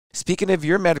Speaking of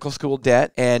your medical school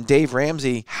debt and Dave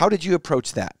Ramsey, how did you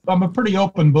approach that? I'm a pretty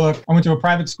open book. I went to a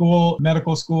private school,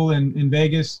 medical school in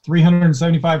Vegas.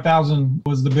 $375,000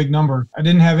 was the big number. I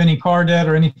didn't have any car debt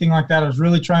or anything like that. I was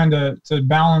really trying to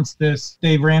balance this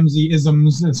Dave Ramsey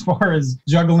isms as far as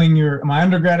juggling my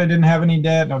undergrad. I didn't have any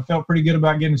debt. I felt pretty good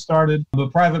about getting started.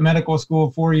 But private medical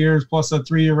school, 4 years plus a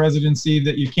 3-year residency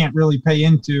that you can't really pay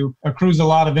into accrues a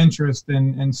lot of interest.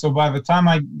 And so by the time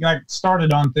I got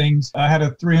started on things, I had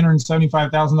a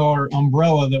 $375,000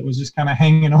 umbrella that was just kind of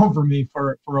hanging over me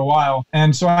for a while.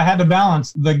 And so I had to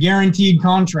balance the guaranteed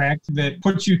contract that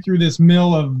puts you through this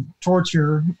mill of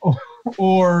torture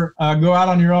or go out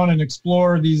on your own and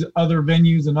explore these other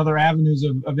venues and other avenues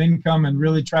of income and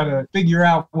really try to figure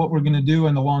out what we're going to do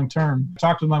in the long term. I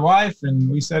talked with my wife and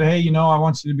we said, hey, I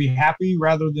want you to be happy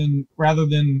rather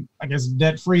than, I guess,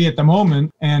 debt-free at the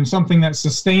moment and something that's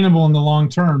sustainable in the long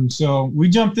term. So we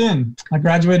jumped in. I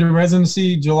graduated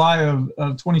residency July of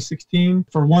 2016.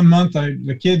 For 1 month,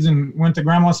 the kids went to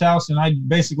grandma's house and I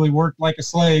basically worked like a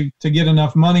slave to get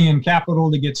enough money and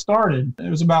capital to get started. It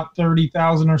was about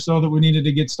 $30,000 or so that we needed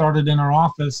to get started in our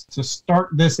office to start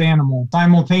this animal.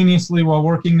 Simultaneously, while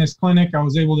working this clinic, I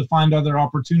was able to find other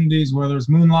opportunities, whether it's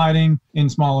moonlighting in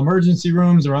small emergency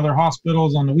rooms or other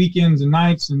hospitals on the weekends and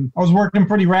nights. And I was working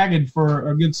pretty ragged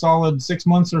for a good solid 6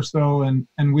 months or so. And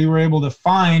we were able to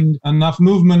find enough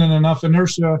movement and enough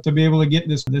inertia to be able to get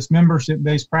this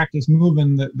membership-based practice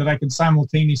moving that I could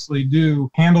simultaneously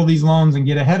handle these loans and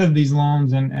get ahead of these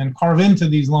loans and carve into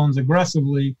these loans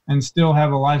aggressively and still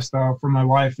have a lifestyle for my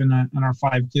wife and our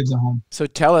 5 kids at home. So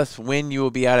tell us when you will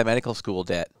be out of medical school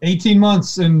debt. 18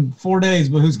 months and 4 days,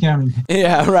 but who's counting?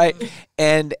 Yeah, right.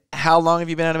 And how long have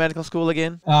you been out of medical school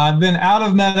again? I've been out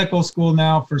of medical school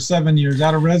now for 7 years,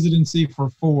 out of residency for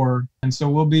 4. And so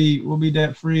we'll be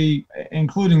debt free,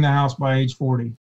 including the house, by age 40.